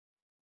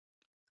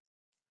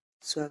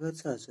स्वागत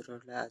छ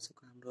हजुरहरुलाई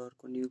आजको हाम्रो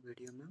अर्को न्यू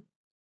भिडियोमा।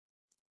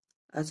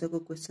 आजको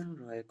क्वेशन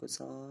रहेको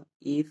छ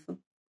if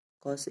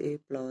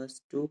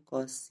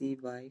cosA+2cosC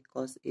by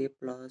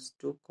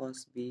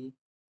cosA+2cosB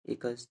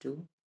equals to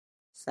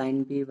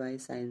sinB by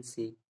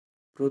sinC.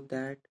 Prove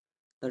that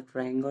the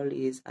triangle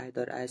is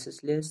either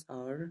isosceles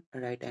or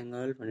right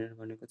angle भनेर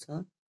भनेको छ।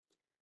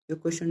 यो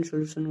क्वेशन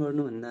सोलुसन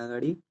गर्नु भन्दा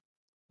अगाडि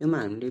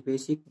यसमा हामीले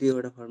बेसिक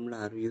दुईवटा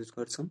फर्मुलाहरु युज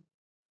गर्छौं।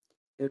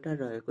 एउटा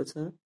रहेको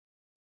छ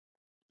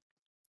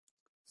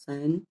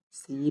sin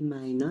C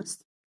minus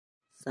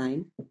sin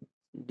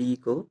D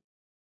को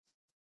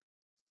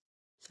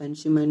sin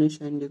C minus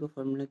sin D को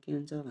फर्मुला के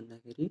हुन्छ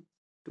भन्दाखेरि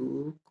 2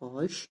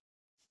 cos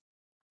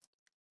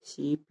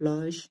C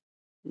plus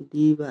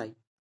D by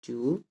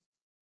 2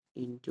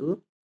 into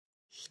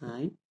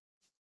sin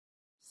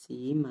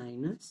C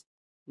minus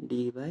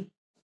D by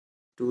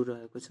 2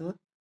 रहेको छ।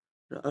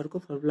 र अर्को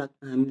फर्मुला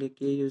हामीले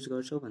के युज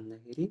गर्छौं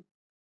भन्दाखेरि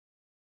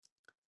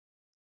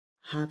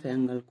हाफ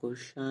एंगल को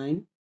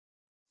sin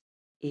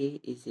A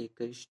is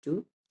equals to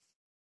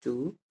 2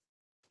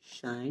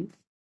 sin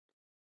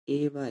A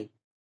by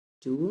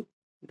 2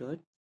 dot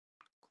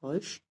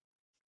cos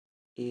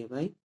A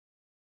by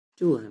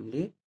 2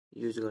 हामीले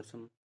युज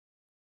गर्छौं।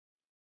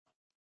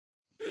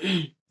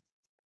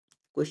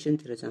 क्वेशन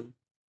तिर जाम।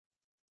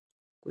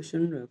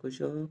 क्वेशन रहेको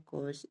छ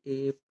cos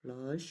A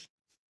plus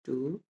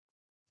 2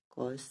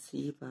 cos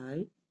C by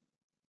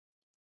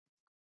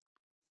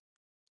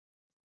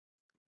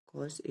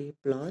cos A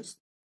plus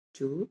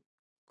 2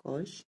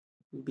 cos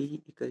B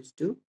equals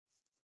to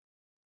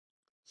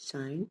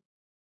sin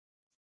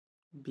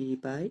B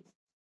by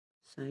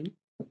sin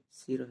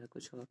C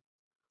रहेको छ।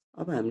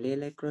 अब हामीले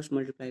यसलाई क्रस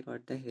मल्टिप्लाई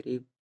गर्दाखेरि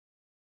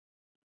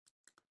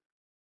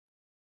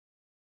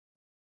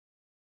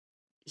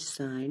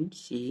sin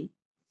C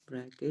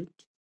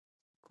bracket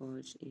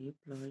cos A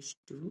plus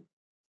 2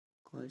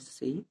 cos C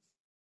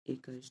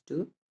equals to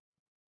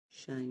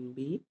sin B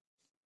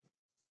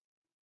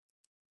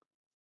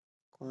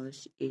cos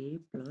A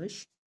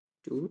plus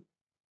 2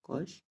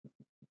 cos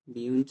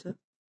B हुन्छ।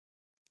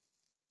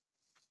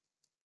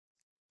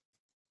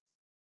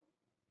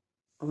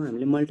 अब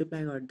हामीले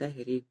multiply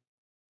गर्दाखेरि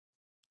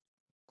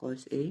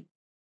cos A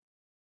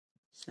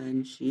sin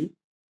C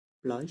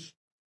plus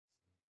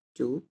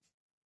 2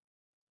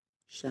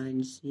 sin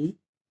C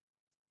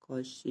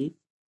cos C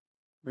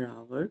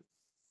बराबर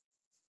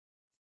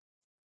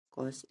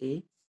cos A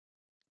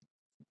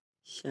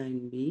sin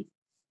B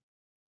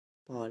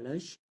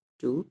plus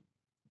 2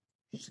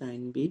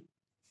 sin B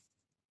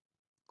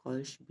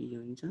cos B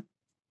हुन्छ।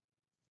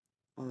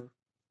 और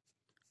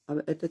अब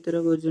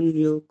यतातिरको जुन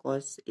यो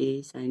cos A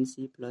sin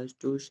C plus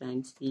 2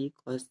 sin C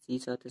cos C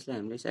छ त्यसलाई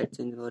हामीले साइड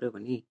चेन्ज गर्यो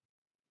भने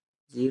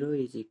 0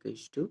 is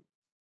equals to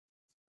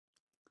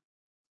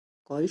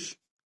cos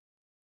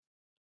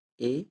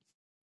A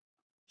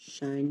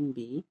sin B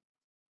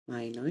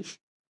minus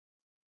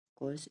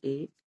cos A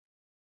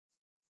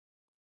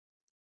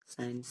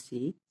sin C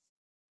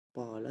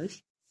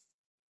plus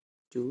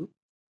 2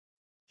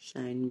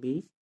 sin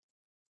B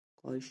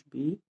cos B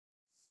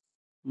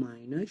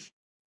minus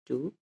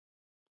 2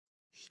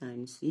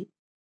 sin C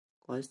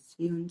cos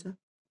C हुन्छ।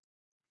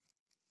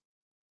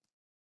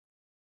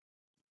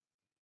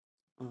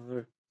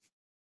 और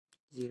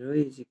 0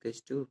 is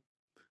equals to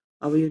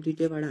अब यो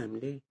दुईटैबाट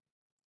हामीले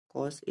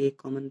cos A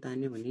कमन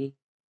तान्यो भने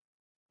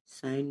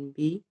sin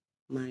B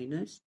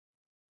minus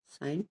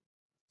sin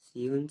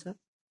C हुन्छ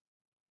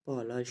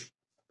plus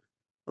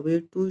अब यो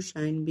 2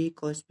 sin B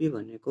cos B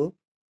भनेको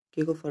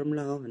के को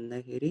फर्मुला हो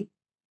भन्दाखेरि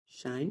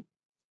sin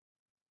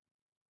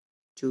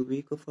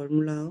 2B को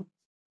फर्मुला हो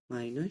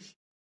माइनस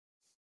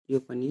यो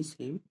पनि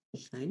सेम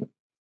sin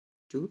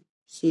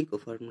 2C को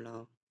फर्मुला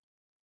हो।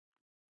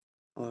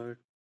 और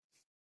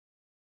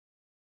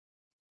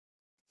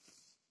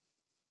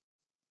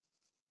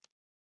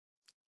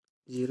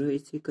zero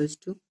is equals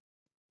to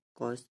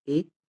cos A।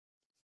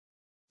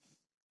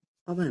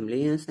 अब हामीले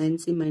यहाँ sin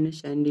C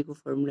minus sin D को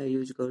फर्मुला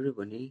युज गर्यो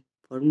भने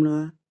फर्मुला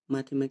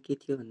माथिमा के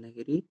थियो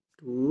भन्दाखेरि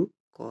 2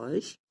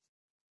 cos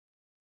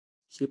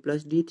C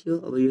plus D थियो।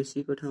 अब यो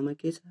C को ठाउँमा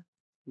के छ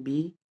B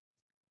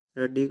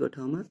र D को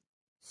ठाउँमा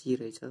C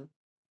रहेछ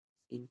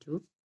into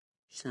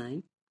sin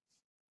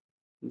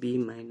B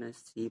minus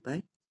C by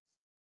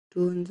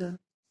 2 हुन्छ।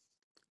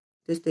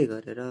 त्यस्तै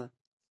गरेर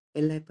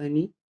यसलाई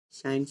पनि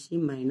sin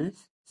C minus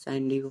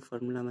sin D को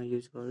फर्मुलामा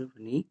युज गर्यो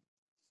भने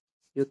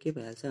यो के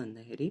भइहाल्छ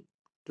भन्दाखेरि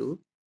 2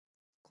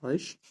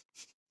 cos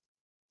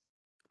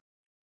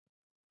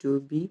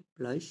 2B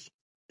plus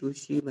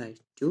 2C by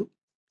 2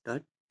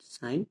 dot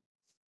sin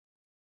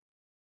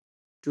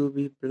 2B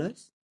plus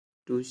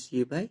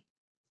 2C by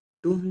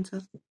 2 हुन्छ।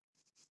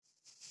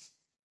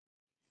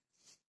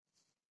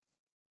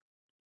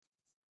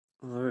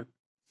 और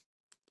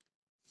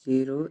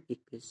 0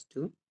 equals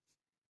to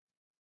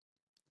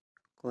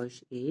cos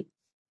A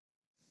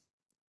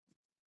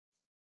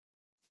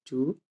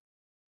 2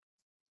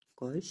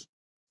 cos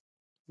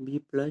B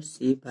plus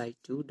C by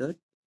 2 dot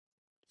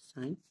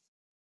sin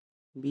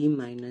B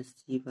minus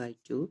C by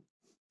 2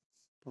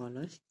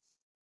 plus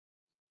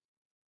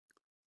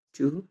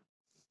 2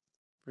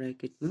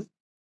 ब्र्याकेटमा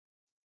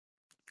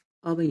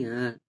अब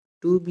यहाँ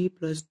 2b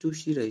 +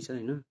 2c रहेछ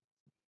हैन,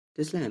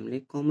 त्यसलाई हामीले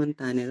कमन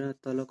तानेर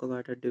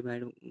तलकोबाट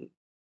डिभाइड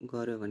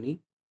गर्यो भने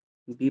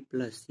b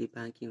 + c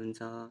बाँकी हुन्छ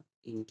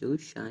इन्टु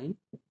sin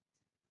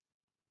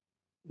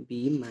b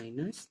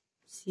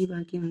 - c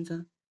बाँकी हुन्छ।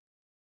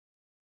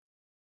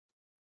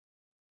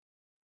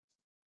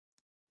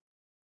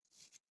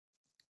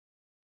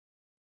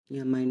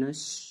 यहाँ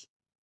माइनस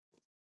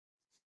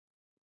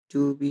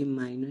 2b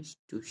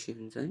 - 2c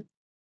हुन्छ है।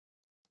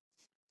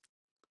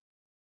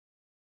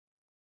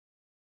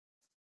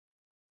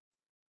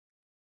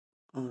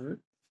 और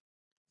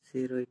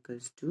 0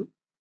 =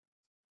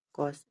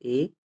 cosA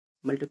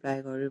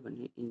मल्टिप्लाई गर्यो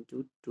भने into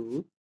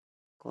 2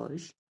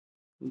 cos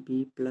b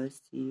 +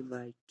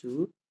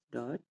 c/2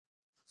 dot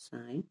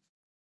sin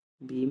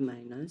b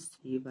 -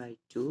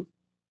 c/2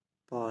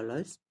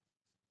 plus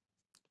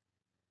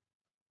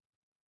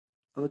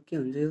अब के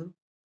हुन्छ यो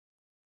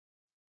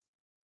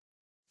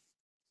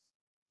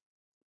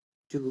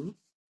 2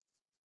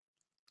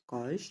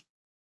 cos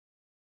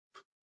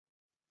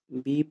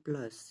b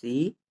 + c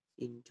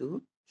into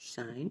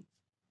sin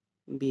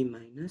b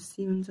 -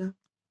 c हुन्छ।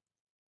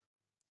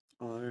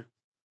 और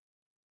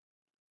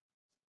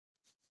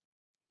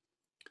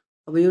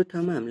अब यो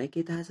ठाउँमा हामीलाई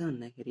के थाहा छ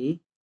भन्दाखेरि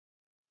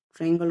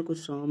ट्रायंगलको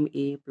some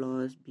a +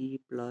 b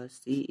 +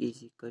 c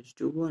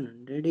 =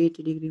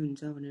 180 degree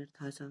हुन्छ भनेर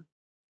थाहा छ।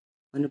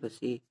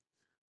 भनेपछि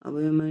अब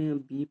यहाँ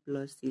b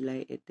 + c लाई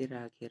यतै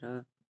राखेर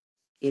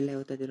a लाई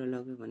उतातिर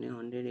लग्यो भने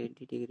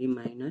 180 डिग्री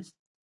माइनस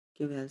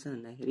के भइहाल्छ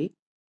भन्दाखेरि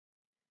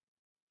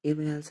a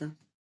भइहाल्छ।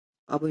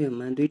 अब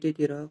यसमा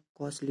दुईटैतिर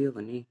cos लियो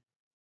भने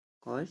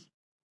cos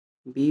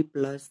b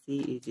 + c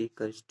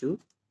 =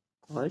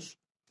 cos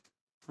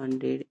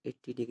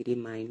 180 degree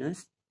minus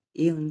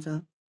a हुन्छ।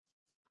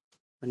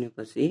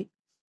 भनेपछि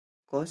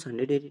cos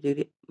 180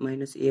 डिग्री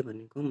माइनस a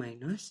भनेको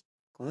माइनस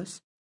cos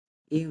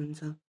a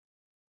हुन्छ।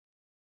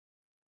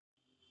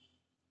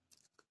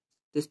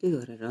 त्यस्तै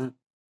गरेर a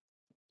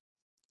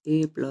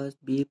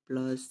 + b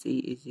 + c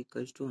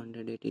 =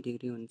 180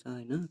 डिग्री हुन्छ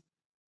हैन।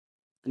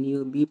 अनि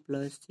यो b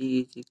 + c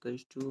 =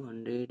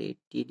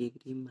 180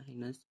 degree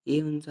minus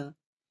a हुन्छ।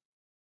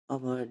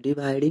 अब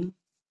डिभाइडिङ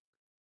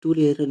 2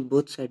 लिएर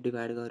बोथ साइड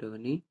डिभाइड गर्यो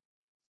भने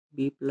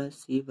b +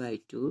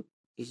 c/2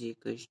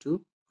 =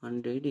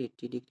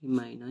 180 degree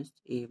minus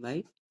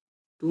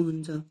a/2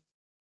 हुन्छ।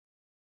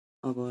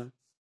 अब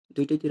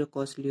दुईटैतिर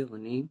cos लियो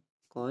भने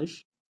cos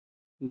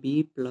b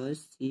 +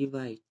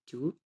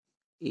 c/2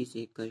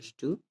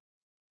 =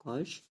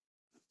 cos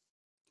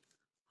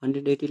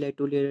 180 लाई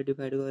 2 लिएर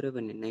डिभाइड गर्यो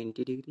भने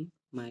 90 डिग्री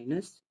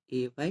माइनस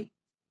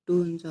a/2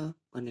 हुन्छ।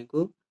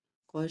 भनेको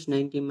cos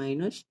 90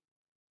 माइनस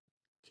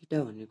थीटा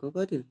भनेको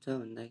कति हुन्छ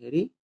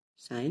भन्दाखेरि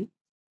sin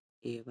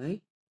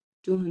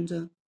a/2 हुन्छ।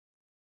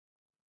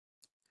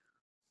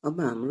 अब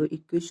हाम्रो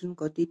इक्वेसन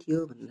कति थियो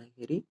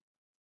भन्दाखेरि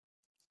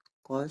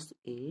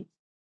cosA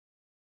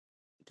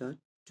 =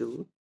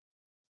 2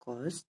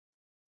 cos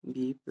b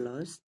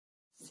 +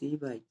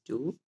 c/2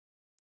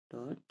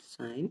 dot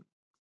sin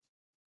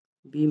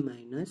b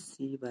 -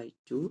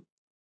 c/2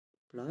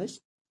 plus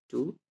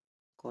 2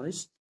 cos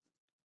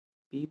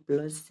b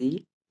 + c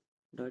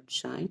dot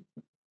sin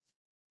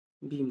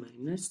b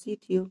 - c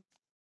थियो।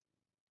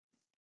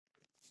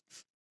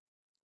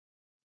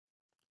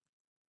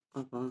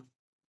 अब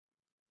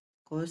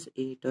cos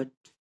A डट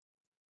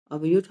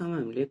अब यो ठाउँमा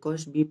हामीले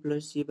cos b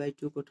 +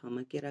 c/2 को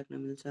ठाउँमा के राख्न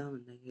मिल्छ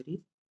भन्दाखेरि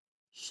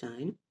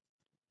sin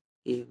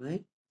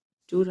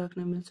a/2 राख्न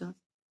मिल्छ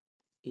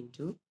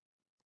इन्टु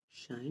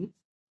sin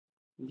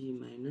b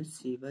 -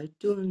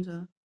 c/2 हुन्छ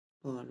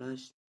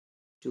plus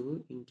 2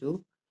 into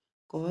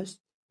cos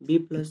b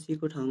 + c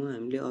को ठाउँमा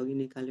हामीले अघि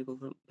निकालेको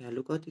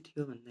भ्यालु कति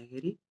थियो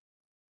भन्दाखेरि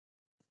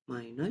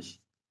माइनस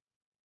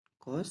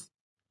cos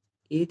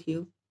a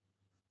थियो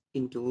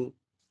इन्टु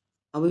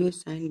अब यो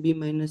sin b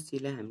 - c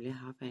लाई हामीले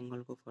हाफ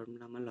एंगलको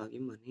फर्मुलामा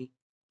लग्यौं भने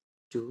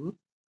 2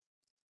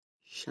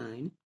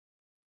 sin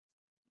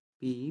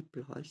b +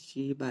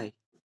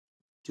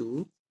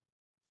 c/2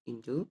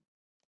 into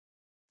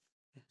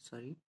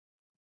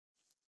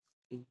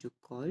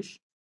cos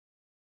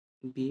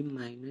b -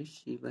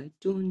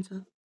 c/2 हुन्छ।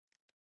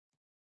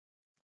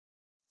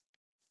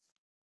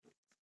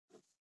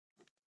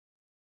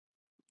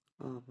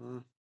 अब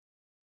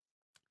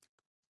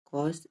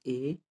cos A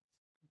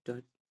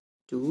dot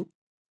 2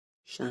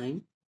 sin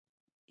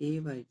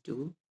a/2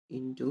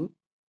 into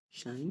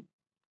sin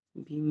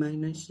b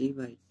 -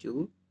 c/2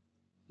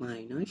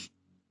 minus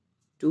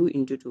 2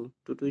 into 2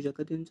 2 2 जा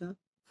कति हुन्छ 4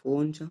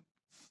 हुन्छ।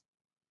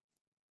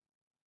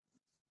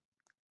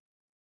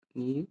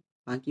 अनि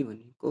बाँकी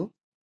भनेको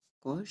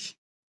cos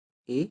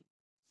A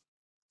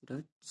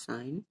dot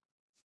sin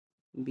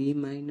b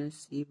 -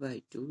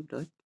 c/2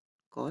 dot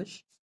cos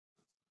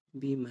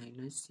b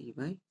 -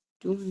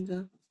 c/2 हुन्छ।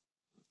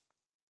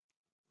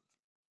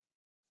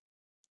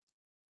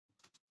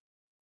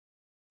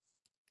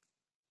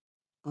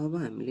 अब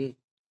हामीले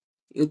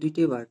यो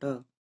दुईटैबाट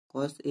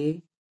cos A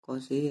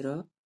र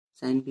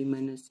sin b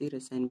 - c र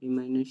sin b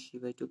 -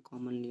 c/2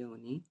 कमन लियो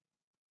भने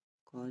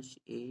cos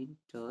A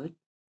dot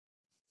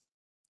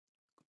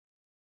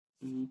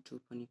 2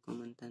 पनि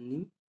common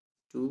तान्दियौँ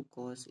 2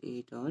 cos A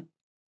dot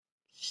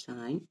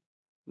sin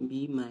B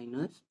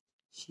minus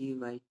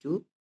C/2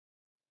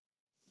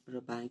 र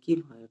बाँकी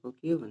भएको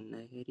के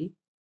भन्दाखेरि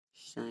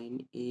sin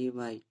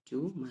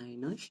A/2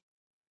 minus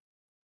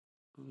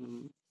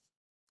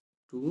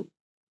 2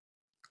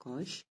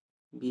 cos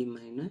B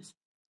minus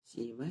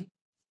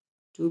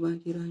C/2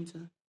 बाँकी रहन्छ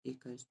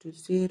इक्वल्स टु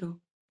 0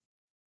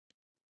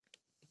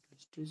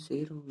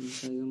 हुन्छ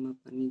योमा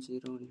पनि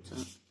 0 हुन्छ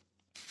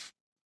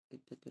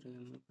यतातिर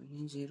योमा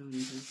पनि 0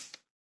 हुन्छ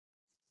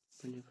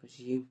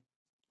भनेपछि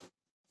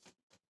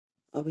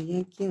अब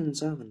यहाँ के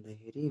हुन्छ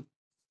भन्दाखेरि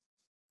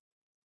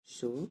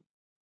so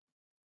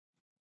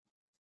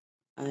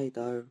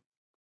either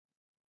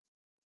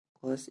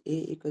cos A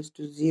equals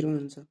to 0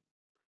 हुन्छ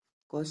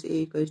cos A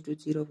इक्वल्स टु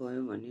 0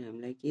 भयो भने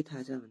हामीलाई के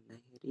थाहा छ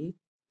भन्दाखेरि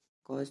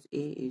cos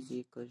A is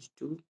equals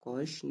to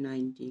cos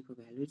 90 को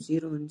भ्यालु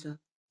 0 हुन्छ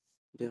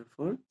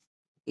therefore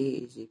A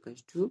is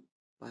equals to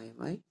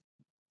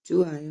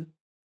π/2 आयो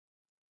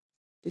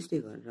त्यस्तै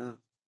गरेर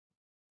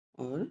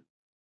or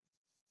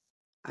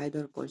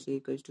either cos A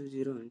equals to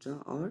 0 हुन्छ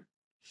or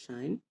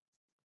sin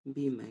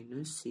B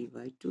minus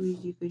C/2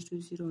 is equals to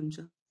 0 हुन्छ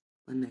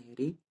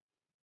भन्दाखेरि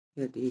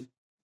यदि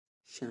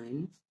sin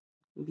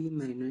B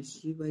minus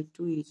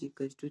C/2 is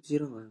equals to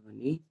 0 भयो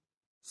भने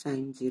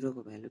sin 0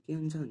 को भ्यालु के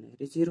हुन्छ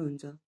भन्दाखेरि 0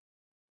 हुन्छ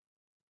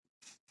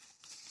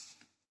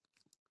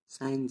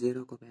sin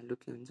 0 को भ्यालु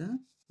के हुन्छ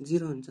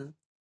 0 हुन्छ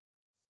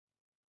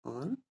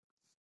or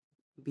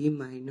B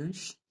minus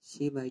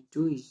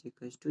C/2 is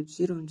equals to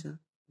 0 हुन्छ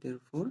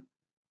therefore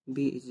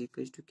B is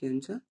equals to के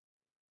हुन्छ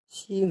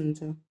C हुन्छ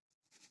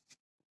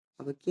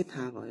अब के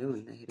थाहा भयो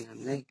भन्दाखेरि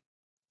हामीलाई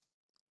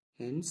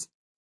hence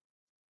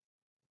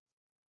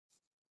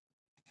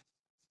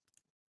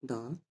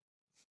the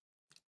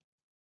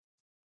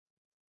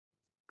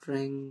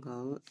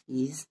triangle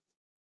is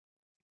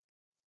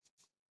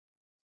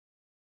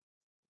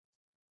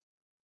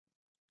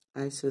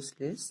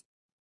isosceles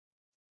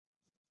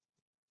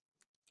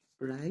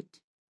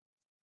right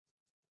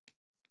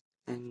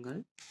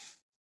angle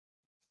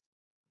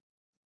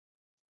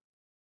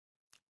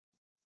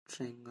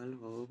triangle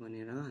हो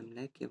भनेर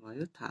हामीलाई के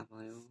भयो थाहा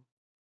भयो